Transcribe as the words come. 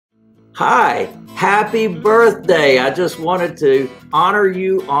Hi, happy birthday. I just wanted to honor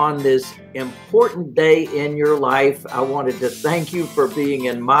you on this important day in your life. I wanted to thank you for being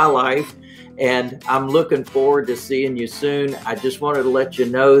in my life, and I'm looking forward to seeing you soon. I just wanted to let you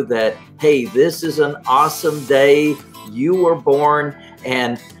know that, hey, this is an awesome day. You were born,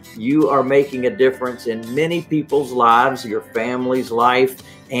 and you are making a difference in many people's lives, your family's life,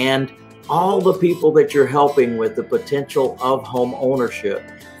 and all the people that you're helping with the potential of home ownership.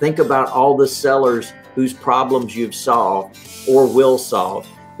 Think about all the sellers whose problems you've solved or will solve.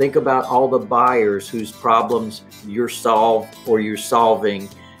 Think about all the buyers whose problems you're solved or you're solving,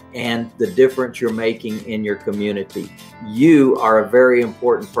 and the difference you're making in your community. You are a very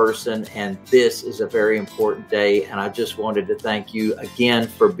important person, and this is a very important day. And I just wanted to thank you again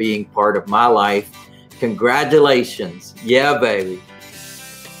for being part of my life. Congratulations. Yeah, baby.